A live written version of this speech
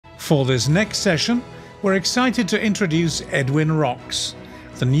For this next session, we're excited to introduce Edwin Roks,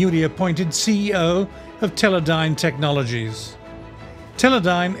 the newly appointed CEO of Teledyne Technologies.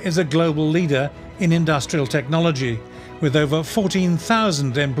 Teledyne is a global leader in industrial technology, with over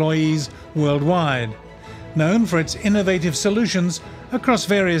 14,000 employees worldwide, known for its innovative solutions across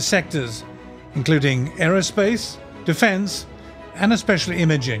various sectors, including aerospace, defense, and especially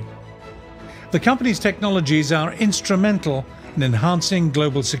imaging. The company's technologies are instrumental in enhancing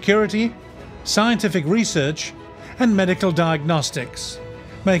global security, scientific research, and medical diagnostics,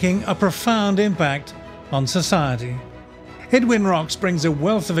 making a profound impact on society. Edwin Roks brings a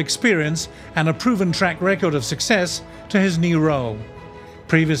wealth of experience and a proven track record of success to his new role.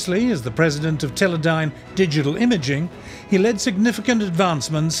 Previously, as the president of Teledyne Digital Imaging, he led significant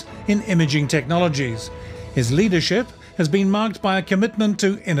advancements in imaging technologies. His leadership has been marked by a commitment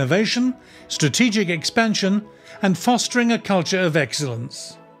to innovation, strategic expansion, and fostering a culture of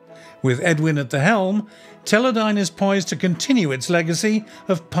excellence. With Edwin at the helm, Teledyne is poised to continue its legacy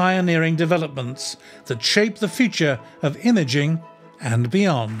of pioneering developments that shape the future of imaging and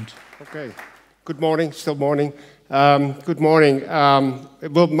beyond. Okay, good morning, still morning. Good morning.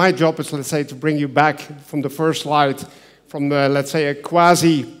 Well, my job is, let's say, to bring you back from the first slide, from, let's say, a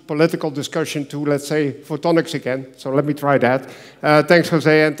quasi-political discussion to, let's say, photonics again. So let me try that. Thanks,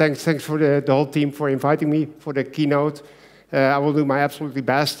 Jose, and thanks for the whole team for inviting me for the keynote. I will do my absolutely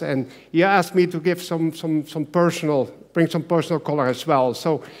best. And he asked me to give bring some personal color as well.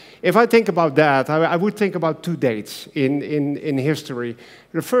 So if I think about that, I would think about two dates in history.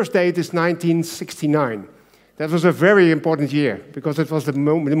 The first date is 1969. That was a very important year because it was the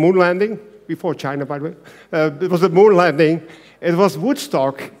moon landing, before China, by the way. It was the moon landing, it was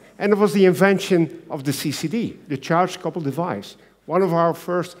Woodstock, and it was the invention of the CCD, the charge-coupled device, one of our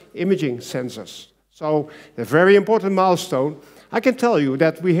first imaging sensors. So a very important milestone. I can tell you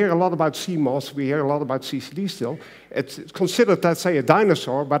that we hear a lot about CMOS, we hear a lot about CCD still. It's considered, let's say, a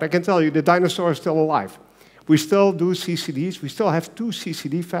dinosaur, but I can tell you the dinosaur is still alive. We still do CCDs, we still have 2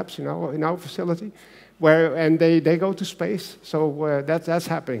 CCD fabs in our facility, and they go to space, so that's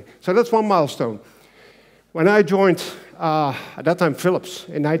happening. So that's one milestone. When I joined, at that time, Philips,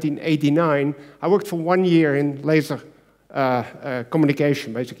 in 1989, I worked for 1 year in laser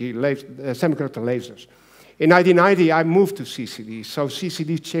communication, basically, semiconductor lasers. In 1990, I moved to CCD, so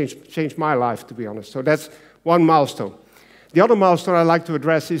CCD changed my life, to be honest. So that's one milestone. The other milestone I'd like to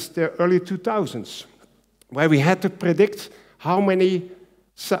address is the early 2000s, where we had to predict how many,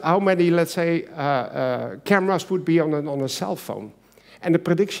 let's say, cameras would be on a cell phone. And the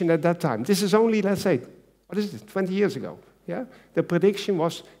prediction at that time, this is only, let's say, what is it, 20 years ago, yeah? The prediction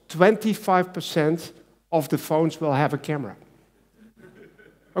was 25% of the phones will have a camera.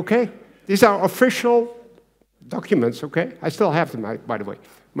 Okay? These are official documents, okay? I still have them, by the way.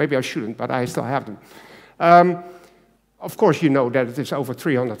 Maybe I shouldn't, but I still have them. Of course, you know that it is over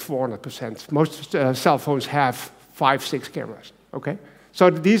 300, 400%. Most cell phones have 5, 6 cameras, okay? So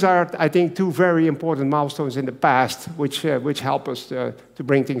these are, I think, 2 very important milestones in the past, which help us to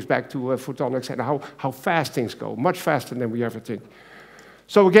bring things back to photonics and how fast things go, much faster than we ever think.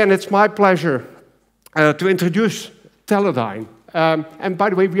 So again, it's my pleasure to introduce Teledyne. And by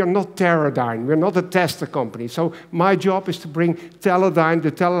the way, we are not Teradyne, we're not a tester company. So my job is to bring Teledyne,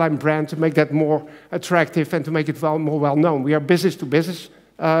 the Teledyne brand, to make that more attractive and to make it more well-known. We are business-to-business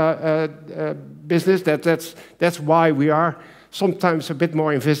business. That's why we are sometimes a bit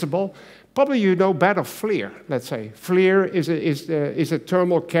more invisible. Probably you know better FLIR, let's say. FLIR is a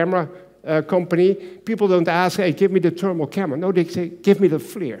thermal camera company. People don't ask, hey, give me the thermal camera. No, they say, give me the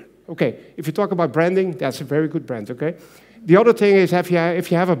FLIR. Okay, if you talk about branding, that's a very good brand, okay? The other thing is, if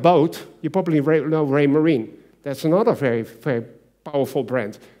you have a boat, you probably know Ray Marine. That's another very, very powerful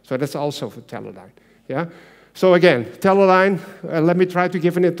brand. So that's also for Teledyne, yeah? So again, Teledyne, let me try to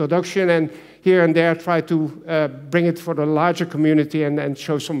give an introduction and here and there try to bring it for the larger community and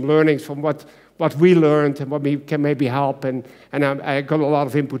show some learnings from what we learned and what we can maybe help. And I got a lot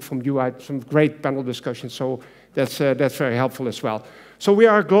of input from you. I had some great panel discussions, so that's very helpful as well. So we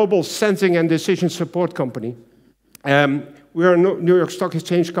are a global sensing and decision support company. We are a New York Stock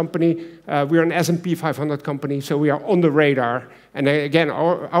Exchange company. We are an S&P 500 company, so we are on the radar. And again,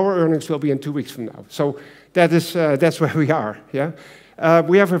 our earnings will be in 2 weeks from now. So that's where we are. Yeah,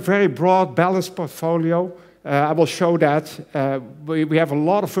 we have a very broad, balanced portfolio. I will show that. We have a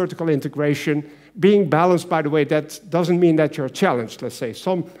lot of vertical integration. Being balanced, by the way, that doesn't mean that you're challenged. Let's say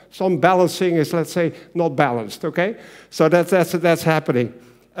some balancing is, let's say, not balanced. Okay, so that's happening.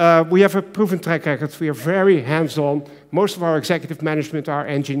 We have a proven track record. We are very hands-on. Most of our executive management are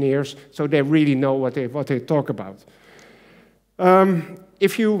engineers, so they really know what they talk about.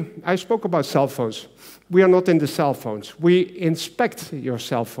 I spoke about cell phones. We are not in the cell phones. We inspect your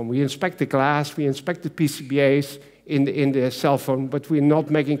cell phone. We inspect the glass. We inspect the PCBAs in the cell phone, but we're not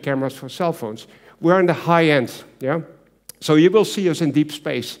making cameras for cell phones. We're in the high end, yeah? So you will see us in deep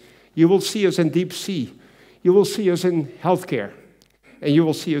space. You will see us in deep sea. You will see us in healthcare. And you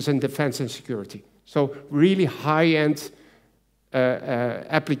will see us in defense and security. So really high-end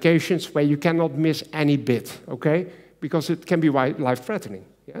applications where you cannot miss any bit, okay? Because it can be life-threatening.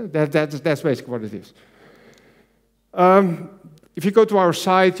 Yeah? That's basically what it is. If you go to our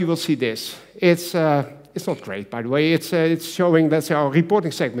site, you will see this. It's not great, by the way. It's showing, let's say, our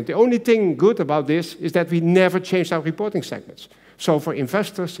reporting segment. The only thing good about this is that we never changed our reporting segments. So for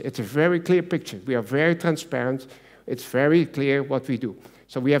investors, it's a very clear picture. We are very transparent. It's very clear what we do.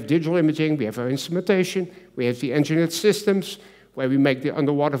 So we have digital imaging, we have our instrumentation, we have the engineered systems, where we make the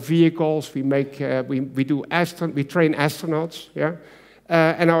underwater vehicles, we train astronauts, yeah?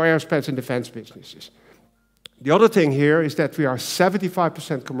 And our aerospace and defense businesses. The other thing here is that we are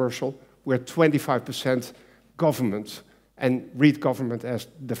 75% commercial, we're 25% government, and read government as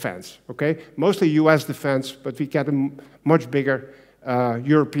defense, okay? Mostly US defense, but we get a much bigger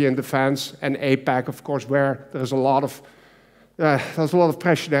European defense, and APAC, of course, where there's a lot of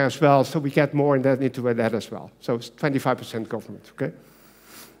pressure there as well, so we get more into that as well. So it's 25% government, okay?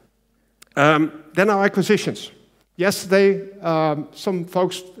 Then our acquisitions. Yesterday, some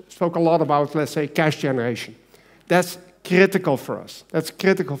folks spoke a lot about, let's say, cash generation. That's critical for us. That's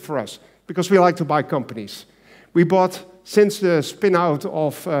critical for us, because we like to buy companies. We bought, since the spin-out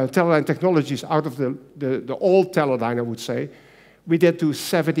of Teledyne Technologies, out of the old Teledyne, I would say, we did do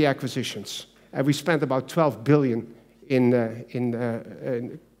 70 acquisitions, and we spent about 12 billion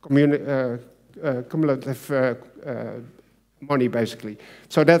in cumulative money, basically.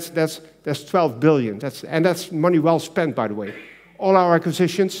 So that's 12 billion. That's money well spent, by the way. All our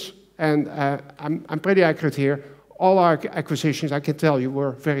acquisitions, and I'm pretty accurate here, all our acquisitions, I can tell you,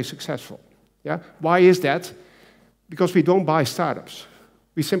 were very successful. Yeah? Why is that? Because we don't buy startups.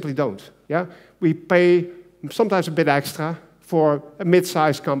 We simply don't. Yeah? We pay sometimes a bit extra for a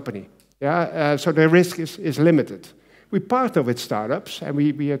mid-sized company. Yeah? So the risk is limited. We partner with startups, and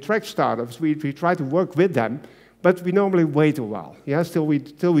we attract startups. We try to work with them, but we normally wait a while, yeah, till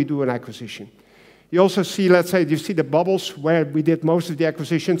we do an acquisition. You also see, let's say, you see the bubbles where we did most of the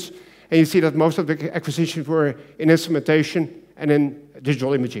acquisitions, and you see that most of the acquisitions were in instrumentation and in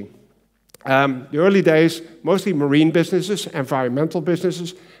digital imaging. The early days, mostly marine businesses, environmental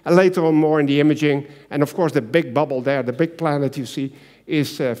businesses, and later on more in the imaging. And of course, the big bubble there, the big planet you see,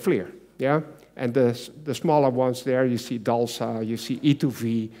 is FLIR, yeah? And the smaller ones there, you see DALSA, you see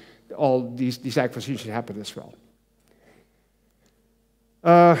E2V, all these acquisitions happened as well.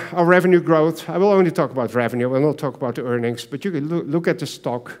 Our revenue growth, I will only talk about revenue, I will not talk about the earnings, but you can look at the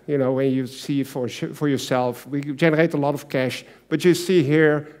stock, you know, when you see it for yourself. We generate a lot of cash, but you see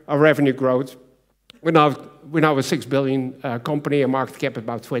here our revenue growth. We're now a 6 billion company, a market cap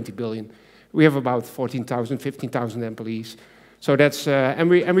about 20 billion. We have about 14,000, 15,000 employees. So that's, and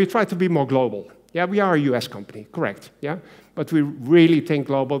we try to be more global. Yeah, we are a US company, correct, yeah? But we really think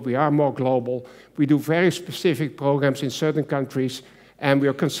global, we are more global. We do very specific programs in certain countries, and we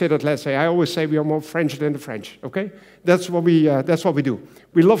are considered, let's say, I always say we are more French than the French, okay? That's what we do.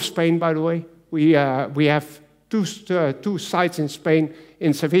 We love Spain, by the way. We have two sites in Spain,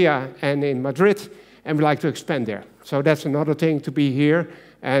 in Sevilla and in Madrid, and we like to expand there. So that's another thing, to be here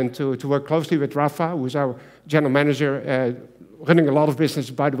and to work closely with Rafa, who is our general manager, running a lot of business,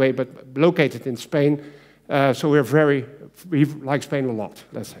 by the way, but located in Spain. So we like Spain a lot,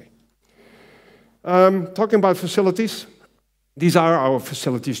 let's say. Talking about facilities, these are our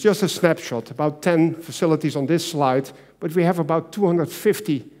facilities, just a snapshot, about 10 facilities on this slide, but we have about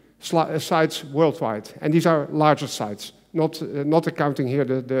 250 sites worldwide, and these are larger sites, not accounting here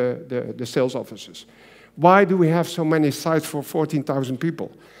the sales offices. Why do we have so many sites for 14,000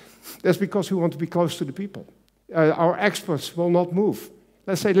 people? That's because we want to be close to the people. Our experts will not move.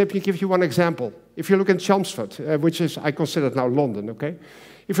 Let's say, let me give you one example. If you look in Chelmsford, which is, I consider now London, okay?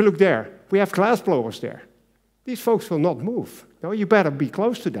 If you look there, we have glass blowers there. These folks will not move. No, you better be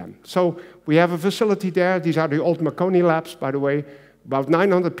close to them. So we have a facility there. These are the old Marconi labs, by the way. About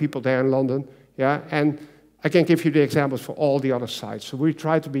 900 people there in London, yeah? And I can give you the examples for all the other sites. So we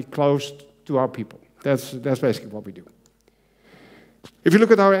try to be close to our people. That's basically what we do. If you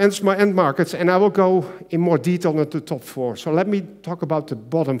look at our end markets, and I will go in more detail into the top four. So let me talk about the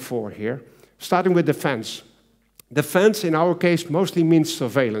bottom four here, starting with defense. Defense, in our case, mostly means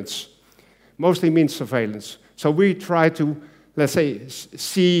surveillance. Mostly means surveillance. So we try to let's say,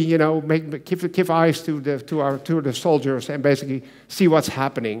 see, you know, give eyes to the soldiers and basically see what's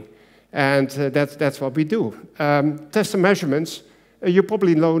happening. And that's what we do. Test and measurements. You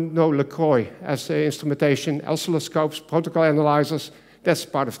probably know LaCroix as instrumentation, oscilloscopes, protocol analyzers. That's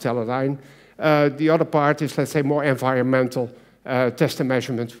part of Teledyne. The other part is, let's say, more environmental test and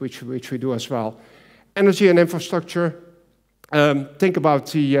measurements, which we do as well. Energy and infrastructure. Think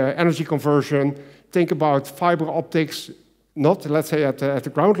about the energy conversion. Think about fiber optics, not, let's say, at the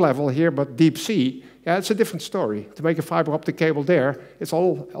ground level here, but deep sea. Yeah, it's a different story. To make a fiber optic cable there, it's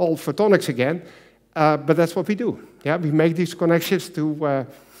all photonics again, but that's what we do. Yeah, we make these connections for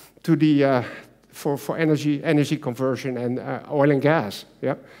energy conversion and oil and gas.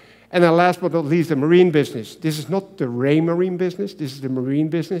 Yeah, and then last but not least, the marine business. This is not the marine business. This is the marine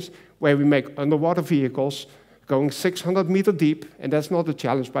business where we make underwater vehicles going 600 meters deep, and that's not the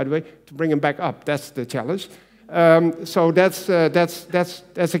challenge, by the way. To bring them back up, that's the challenge. So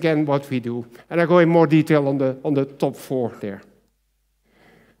that's again what we do, and I go in more detail on the top 4 there.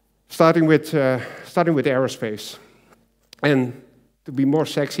 Starting with aerospace, and to be more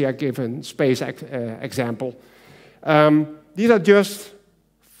sexy, I give a space example. These are just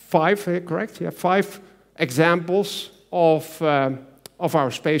 5, correct? Yeah, 5 examples of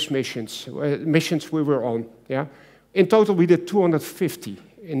our space missions we were on. Yeah, in total we did 250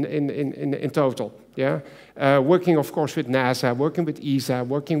 in total. Yeah, working of course with NASA, working with ESA,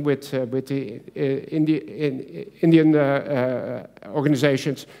 working with the Indian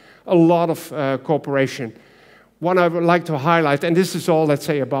organizations, a lot of cooperation. One I would like to highlight, and this is all, let's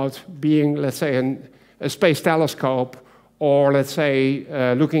say, about being, let's say, a space telescope, or let's say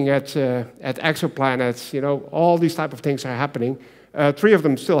looking at exoplanets. You know, all these type of things are happening. 3 of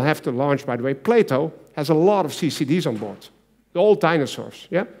them still have to launch, by the way. Plato has a lot of CCDs on board, the old dinosaurs.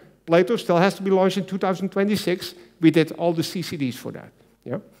 Yeah. Plato still has to be launched in 2026. We did all the CCDs for that.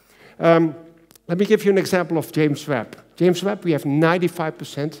 Yeah? Let me give you an example of James Webb. James Webb, we have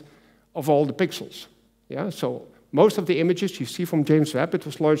 95% of all the pixels. Yeah? So most of the images you see from James Webb, it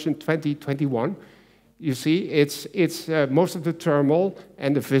was launched in 2021. You see, it's most of the thermal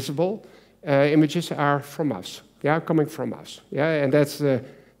and the visible images are from us. Yeah, coming from us. Yeah, and that's a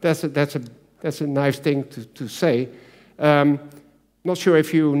nice thing to say. Not sure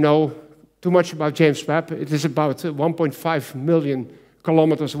if you know too much about James Webb. It is about 1.5 million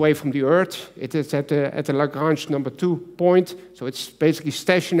kilometers away from the Earth. It is at the Lagrange number 2 point, so it's basically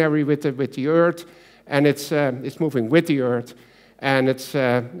stationary with the Earth, and it's moving with the Earth, and it's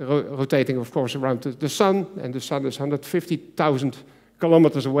rotating, of course, around the Sun, and the Sun is 150,000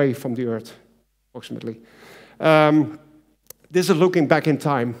 kilometers away from the Earth, approximately. This is looking back in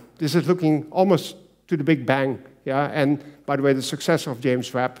time. This is looking almost to the Big Bang. Yeah, and by the way, the successor of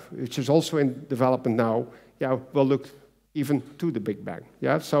James Webb, which is also in development now, yeah, will look even to the Big Bang.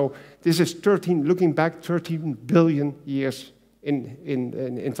 Yeah, so this is looking back 13 billion years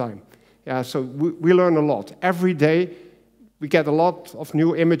in time. Yeah, so we learn a lot. Every day we get a lot of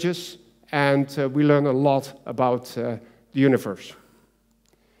new images, and we learn a lot about the universe.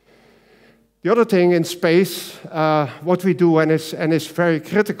 The other thing in space, what we do, and is very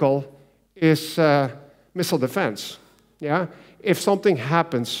critical, is missile defense. Yeah, if something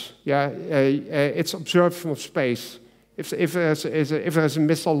happens, yeah, it's observed from space. If there's a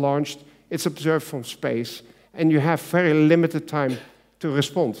missile launched, it's observed from space, and you have very limited time to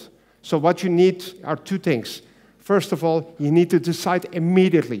respond. So what you need are 2 things. First of all, you need to decide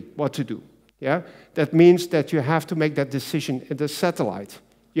immediately what to do. Yeah, that means that you have to make that decision in the satellite.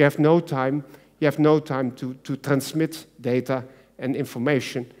 You have no time. You have no time to transmit data and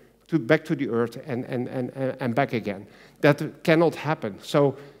information back to the Earth and back again. That cannot happen.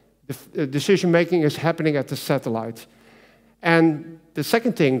 So the decision-making is happening at the satellite. And the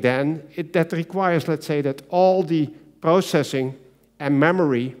second thing then, that requires, let's say, that all the processing and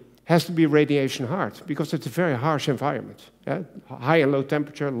memory has to be radiation hard, because it's a very harsh environment. Yeah? High and low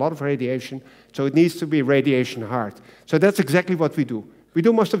temperature, a lot of radiation, so it needs to be radiation hard. So that's exactly what we do. We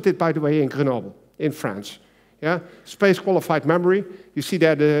do most of it, by the way, in Grenoble, in France. Yeah? Space qualified memory. You see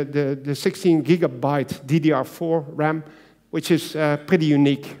there the 16 gigabyte DDR4 RAM, which is pretty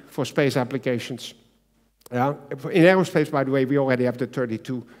unique for space applications. Yeah? In aerospace, by the way, we already have the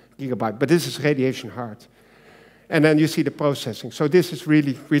 32 gigabyte, but this is radiation hard. And then you see the processing. So this is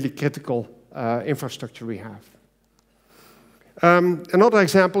really, really critical infrastructure we have. Another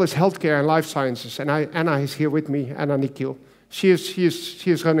example is healthcare and life sciences. And Anna is here with me, Anna Nikhil. She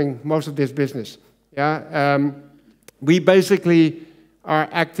is running most of this business. Yeah? We basically are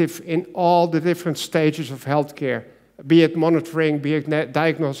active in all the different stages of healthcare, be it monitoring, be it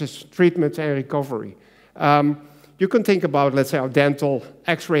diagnosis, treatment, and recovery. You can think about, let's say, our dental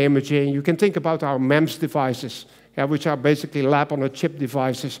X-ray imaging. You can think about our MEMS devices, which are basically lab-on-a-chip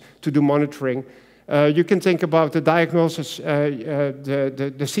devices to do monitoring. You can think about the diagnosis,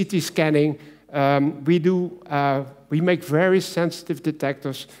 the CT scanning. We make very sensitive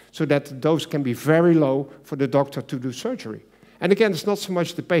detectors so that the dose can be very low for the doctor to do surgery. And again, it's not so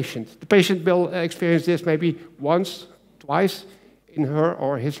much the patient. The patient will experience this maybe once, twice in her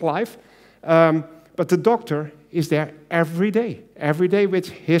or his life. But the doctor is there every day with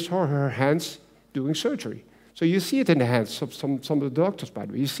his or her hands doing surgery. So you see it in the hands of some of the doctors, by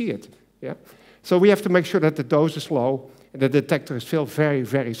the way. You see it. Yeah? So we have to make sure that the dose is low and the detector is still very,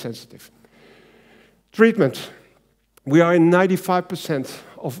 very sensitive. Treatment. We are in 95%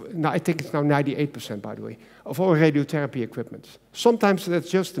 of, I think it's now 98%, by the way, of all radiotherapy equipment. Sometimes that's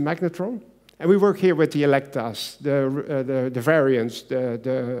just the magnetron. And we work here with the Electas, the Variants,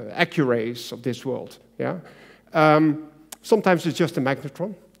 the Accurays of this world. Yeah? Sometimes it's just a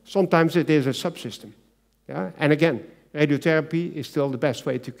magnetron. Sometimes it is a subsystem. Yeah? And again, radiotherapy is still the best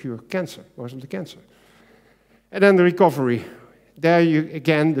way to cure cancer, most of the cancer. And then the recovery. There,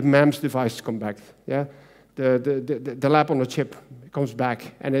 again, the MEMS devices come back. Yeah? The lab on the chip comes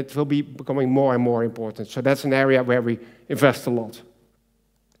back, and it will be becoming more and more important. So that's an area where we invest a lot.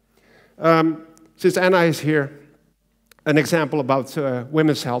 Since Anna is here, an example about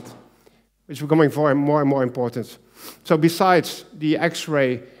women's health, which is becoming more and more important. So besides the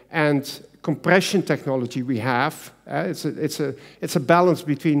X-ray and compression technology we have, it's a balance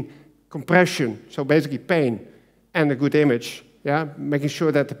between compression, so basically pain, and a good image. Yeah? Making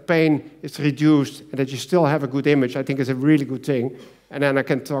sure that the pain is reduced and that you still have a good image, I think is a really good thing. And then I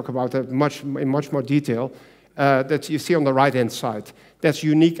can talk about that in much more detail. That you see on the right-hand side. That's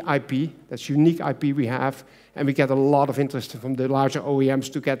unique IP. That's unique IP we have, and we get a lot of interest from the larger OEMs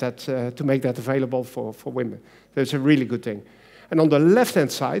to get that, to make that available for women. That's a really good thing. And on the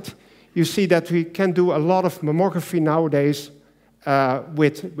left-hand side, you see that we can do a lot of mammography nowadays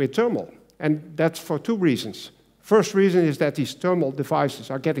with thermal, and that's for two reasons. First reason is that these thermal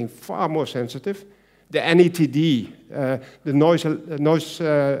devices are getting far more sensitive. The NETD, the noise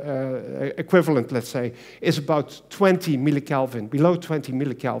equivalent, let's say, is about 20 millikelvin, below 20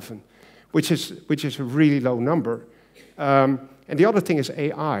 millikelvin, which is a really low number. And the other thing is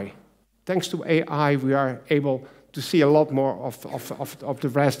AI. Thanks to AI, we are able to see a lot more of the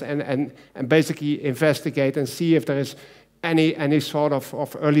rest and basically investigate and see if there is any sort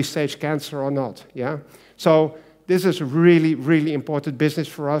of early stage cancer or not. Yeah. So this is a really, really important business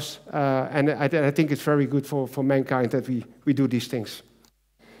for us, and I think it's very good for mankind that we do these things.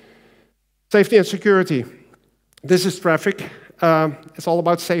 Safety and security. This is traffic. It's all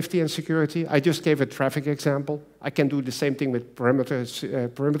about safety and security. I just gave a traffic example. I can do the same thing with perimeter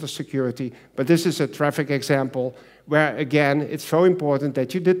security, but this is a traffic example where, again, it's so important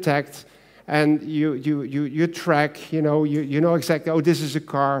that you detect and you track, you know exactly, oh, this is a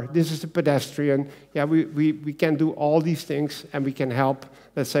car, this is a pedestrian. Yeah, we can do all these things, and we can help,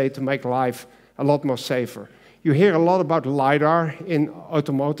 let's say, to make life a lot more safer. You hear a lot about LiDAR in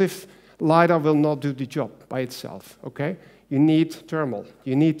automotive. LiDAR will not do the job by itself, okay? You need thermal.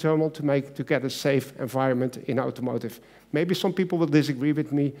 You need thermal to get a safe environment in automotive. Maybe some people will disagree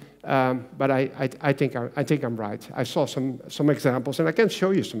with me, but I think I'm right. I saw some examples, and I can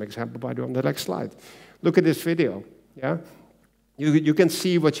show you some examples, by the way, on the next slide. Look at this video. Yeah, you can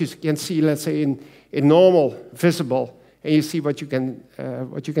see what you can see, let's say, in normal, visible, and you see what you can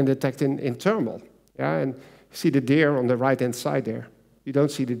detect in thermal. Yeah, and see the deer on the right-hand side there. You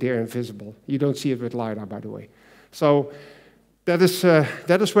don't see the deer in visible. You don't see it with LiDAR, by the way. So that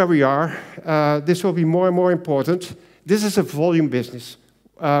is where we are. This will be more and more important. This is a volume business.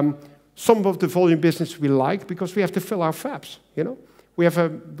 Some of the volume business we like because we have to fill our fabs. You know, we have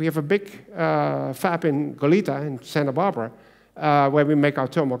a big fab in Goleta in Santa Barbara where we make our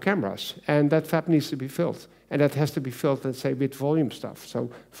thermal cameras, and that fab needs to be filled, and that has to be filled, let's say, with volume stuff.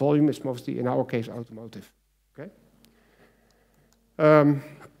 So volume is mostly, in our case, automotive. Okay.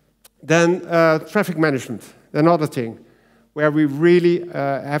 Then traffic management, another thing, where we really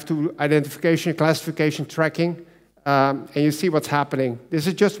have to identification, classification, tracking. And you see what's happening. This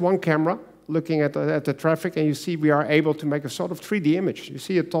is just one camera looking at the traffic, and you see we are able to make a sort of 3D image. You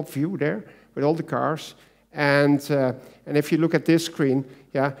see a top view there with all the cars, and if you look at this screen,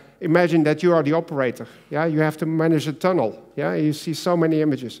 yeah, imagine that you are the operator. Yeah, you have to manage a tunnel. Yeah, you see so many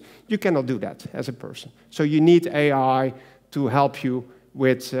images. You cannot do that as a person. So you need AI to help you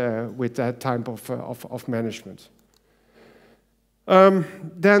with that type of management.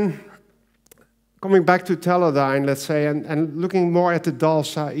 Then. Coming back to Teledyne, let's say, and looking more at the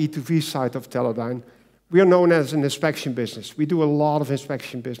DALSA E2V side of Teledyne, We are known as an inspection business. We do a lot of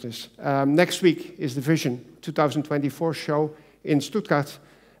inspection business. Next week is the Vision 2024 show in Stuttgart.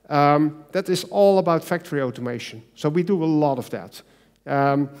 That is all about factory automation. So we do a lot of that.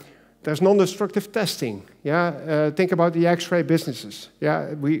 There's non-destructive testing. Yeah, think about the X-ray businesses.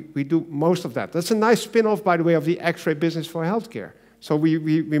 Yeah, we do most of that. That's a nice spin-off, by the way, of the X-ray business for healthcare. So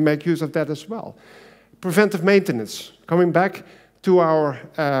we make use of that as well. Preventive maintenance, coming back to our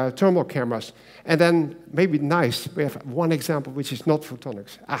thermal cameras. And then, maybe nice, we have one example which is not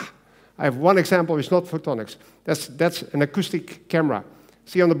photonics. I have one example which is not photonics. That's an acoustic camera.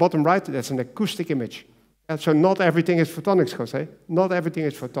 See on the bottom right, that's an acoustic image. And so not everything is photonics, Jose. Not everything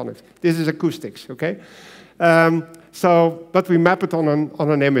is photonics. This is acoustics, okay? But we map it on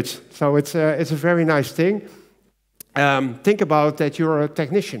an image. So it's a very nice thing. Think about that you're a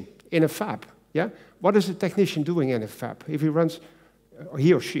technician in a fab, yeah? What is a technician doing in a fab? If he runs, or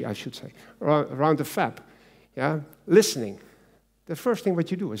he or she, I should say, around the fab, yeah? Listening. The first thing what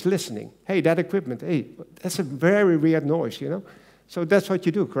you do is listening. Hey, that equipment, hey, that's a very weird noise, you know? So that's what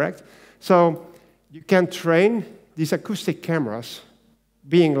you do, correct? So you can train these acoustic cameras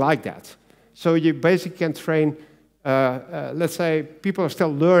being like that. So you basically can train, let's say, people are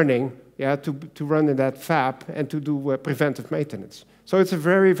still learning, yeah, to run in that fab and to do preventive maintenance. So it's a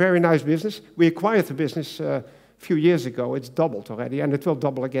very, very nice business. We acquired the business a few years ago. It's doubled already, and it will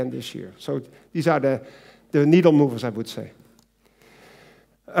double again this year. So these are the needle movers, I would say.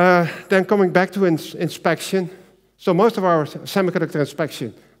 Then coming back to inspection. So most of our semiconductor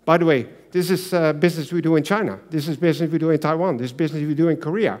inspection, by the way, this is business we do in China. This is business we do in Taiwan. This is business we do in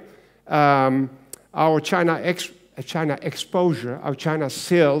Korea. Our China exposure, our China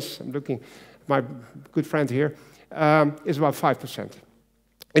sales, I'm looking at my good friend here, is about 5%.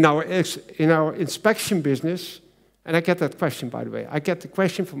 In our inspection business, and I get that question, by the way, I get the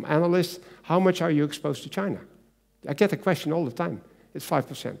question from analysts, how much are you exposed to China? I get the question all the time. It's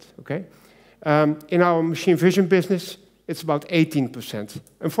 5%, okay? In our machine vision business, it's about 18%.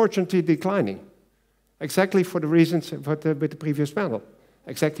 Unfortunately, declining. Exactly for the reasons with the previous panel.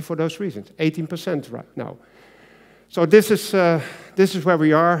 Exactly for those reasons. 18% right now. So this is where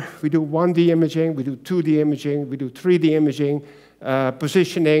we are. We do 1D imaging, we do 2D imaging, we do 3D imaging,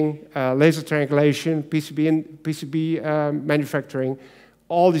 positioning, laser triangulation, PCB manufacturing,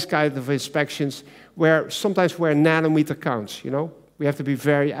 all these kinds of inspections where sometimes where nanometer counts, you know? We have to be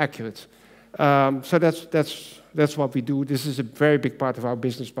very accurate. So that's what we do. This is a very big part of our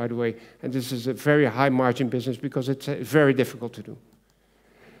business, by the way, and this is a very high margin business because it's very difficult to do.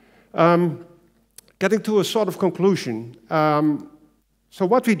 Getting to a sort of conclusion. So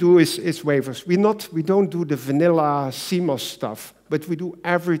what we do is wafers. We don't do the vanilla CMOS stuff, but we do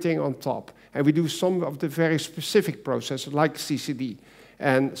everything on top. And we do some of the very specific processes like CCD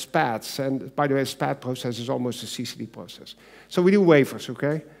and SPADs. And by the way, SPAD process is almost a CCD process. So we do wafers,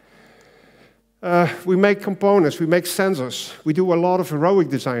 okay? We make components, we make sensors. We do a lot of heroic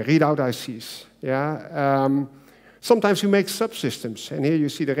design, readout ICs. Yeah? Sometimes we make subsystems. And here you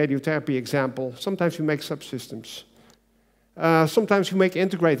see the radiotherapy example. Sometimes we make subsystems. Sometimes we make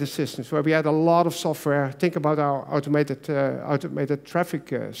integrated systems where we add a lot of software. Think about our automated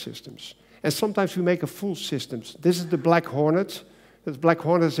traffic systems. And sometimes we make a full systems. This is the Black Hornet. The Black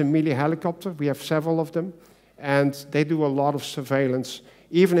Hornet is a melee helicopter. We have several of them. And they do a lot of surveillance,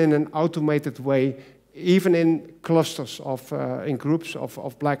 even in an automated way, even in clusters in groups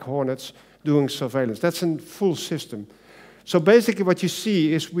of Black Hornets doing surveillance. That's a full system. So basically what you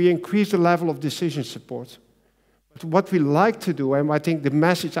see is we increase the level of decision support. But what we like to do, and I think the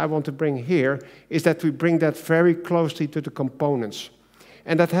message I want to bring here, is that we bring that very closely to the components.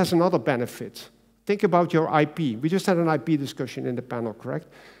 And that has another benefit. Think about your IP. We just had an IP discussion in the panel, correct?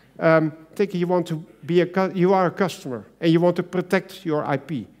 Think you are a customer and you want to protect your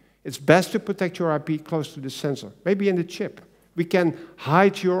IP. It's best to protect your IP close to the sensor, maybe in the chip. We can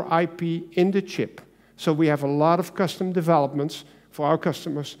hide your IP in the chip. So we have a lot of custom developments for our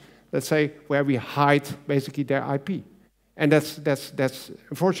customers, let's say, where we hide basically their IP. And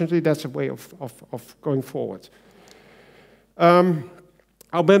unfortunately, that's a way of going forward.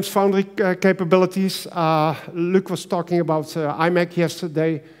 Our MEMS foundry capabilities, Luc was talking about IMEC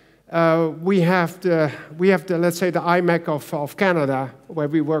yesterday. We have the let's say the IMEC of Canada, where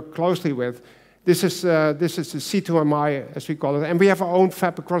we work closely with. This is the C2MI, as we call it, and we have our own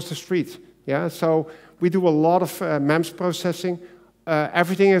fab across the street. Yeah, so we do a lot of MEMS processing.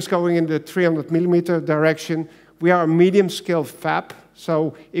 Everything is going in the 300 millimeter direction. We are a medium-scale fab.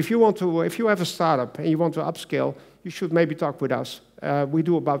 So if you have a startup and you want to upscale, you should maybe talk with us. We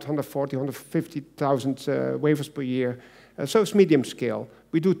do about 140,000, 150,000 wafers per year. So it's medium scale.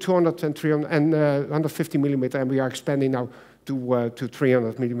 We do 200 and 300 and 150 millimeter, and we are expanding now to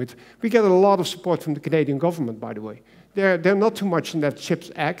 300 millimeter. We get a lot of support from the Canadian government, by the way. They're not too much in that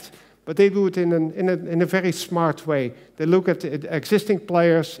CHIPS Act, but they do it in a very smart way. They look at the existing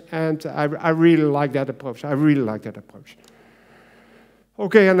players, and I really like that approach. I really like that approach.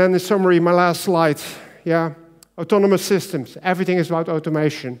 Okay, and then in summary, my last slide. Yeah, autonomous systems. Everything is about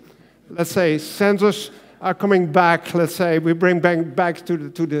automation. Let's say sensors are coming back. Let's say we bring back to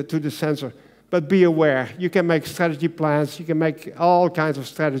the sensor. But be aware. You can make strategy plans. You can make all kinds of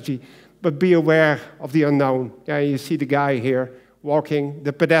strategy. But be aware of the unknown. Yeah, you see the guy here walking,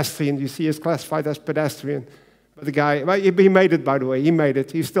 the pedestrian. You see he's classified as pedestrian. But the guy, well, he made it, by the way. He made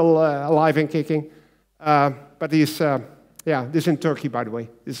it. He's still alive and kicking. But he's, yeah, this is in Turkey, by the way.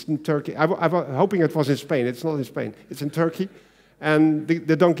 This is in Turkey. I was hoping it was in Spain. It's not in Spain. It's in Turkey. And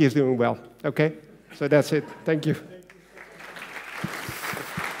the donkey is doing well. Okay? So that's it. Thank you.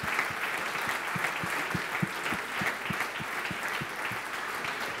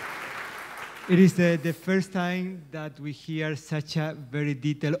 It is the first time that we hear such a very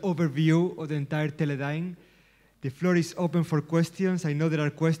detailed overview of the entire Teledyne. The floor is open for questions. I know there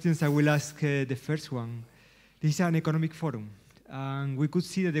are questions. I will ask the first one. This is an economic forum, and we could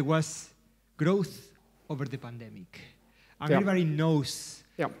see that there was growth over the pandemic. And everybody knows,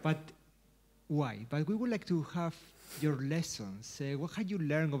 but why? But we would like to have your lessons. What had you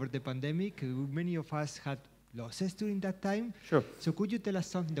learned over the pandemic? Many of us had losses during that time. Sure. So could you tell us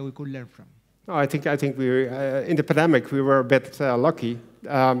something that we could learn from? No, I think we in the pandemic we were a bit lucky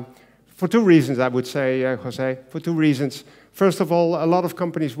for two reasons. I would say, Jose, for two reasons. First of all, a lot of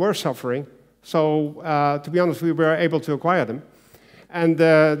companies were suffering, so to be honest, we were able to acquire them. And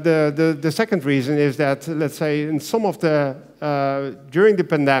the second reason is that, let's say, in some of the during the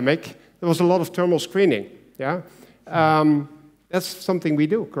pandemic, there was a lot of thermal screening. Yeah, that's something we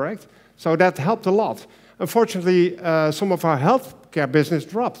do, correct? So that helped a lot. Unfortunately, some of our healthcare business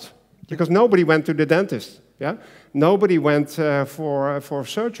dropped. Because nobody went to the dentist, yeah? Nobody went for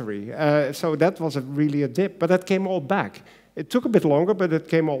surgery. So that was really a dip, but that came all back. It took a bit longer, but it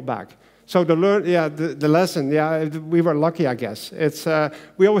came all back. So the lesson, we were lucky, I guess. It's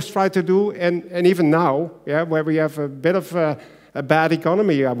we always try to do, and even now, yeah, where we have a bit of a bad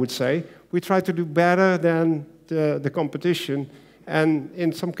economy, I would say, we try to do better than the competition. And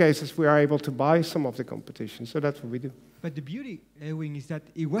in some cases, we are able to buy some of the competition. So that's what we do. But the beauty, Edwin, is that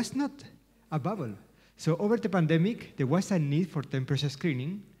it was not a bubble. So over the pandemic, there was a need for temperature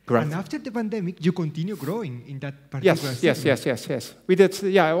screening. Correct. And after the pandemic, you continue growing in that particular segment. Yes. We did,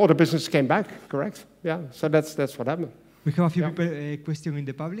 yeah, all the business came back, correct? Yeah, so that's what happened. We have a few people questions in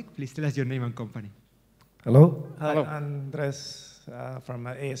the public. Please tell us your name and company. Hello. Hello. Andres from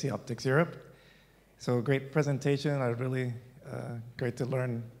ASE Optics Europe. So great presentation. Really great to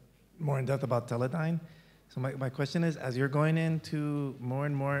learn more in depth about Teledyne. So my question is, as you're going into more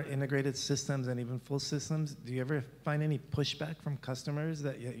and more integrated systems and even full systems, do you ever find any pushback from customers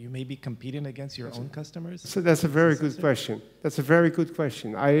that you may be competing against your own customers? So that's a very good question. That's a very good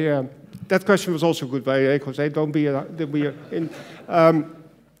question. That question was also good by Jose. Don't be in.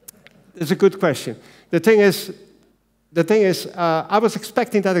 It's a good question. The thing is, I was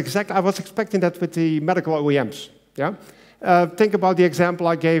expecting that I was expecting that with the medical OEMs. Yeah. Think about the example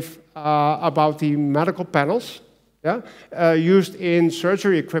I gave about the medical panels, used in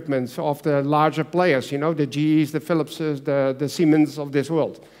surgery equipment of the larger players, you know, the GEs, the Philipses, the Siemens of this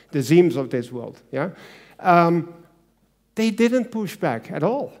world, the Ziems of this world. Yeah, they didn't push back at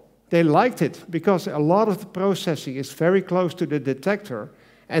all. They liked it because a lot of the processing is very close to the detector,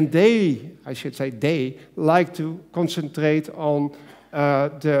 and they like to concentrate on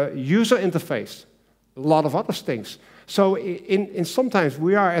the user interface, a lot of other things. So in sometimes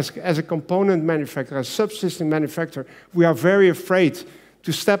we are, as a component manufacturer, a subsystem manufacturer, we are very afraid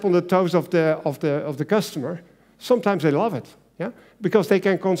to step on the toes of the customer. Sometimes they love it, yeah, because they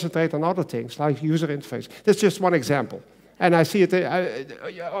can concentrate on other things like user interface. That's just one example, and I see it.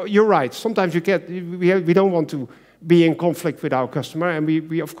 You're right. Sometimes we don't want to be in conflict with our customer, and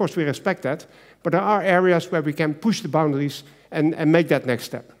we of course we respect that. But there are areas where we can push the boundaries and make that next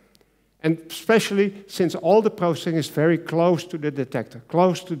step. And especially since all the processing is very close to the detector,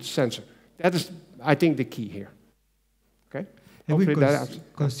 close to the sensor. That is, I think, the key here. Okay?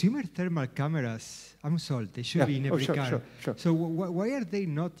 Consumer thermal cameras, I'm sold. They should be in every car. Sure. So why are they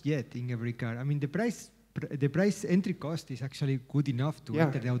not yet in every car? I mean, the price the price entry cost is actually good enough to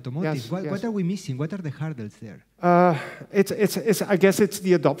enter the automotive. Yes, What are we missing? What are the hurdles there? I guess it's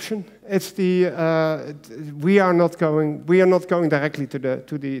the adoption. It's the we are not going directly to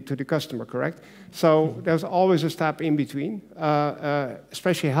the customer, correct? So there's always a step in between.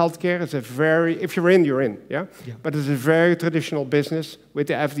 Especially healthcare is a very, if you're in, you're in, yeah. But it's a very traditional business with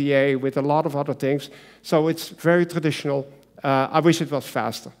the FDA, with a lot of other things. So it's very traditional. I wish it was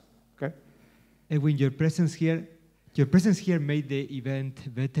faster. Okay. Edwin, your presence here made the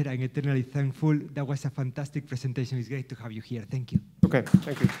event better. I'm eternally thankful. That was a fantastic presentation. It's great to have you here. Thank you. Okay,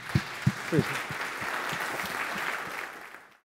 thank you. Please.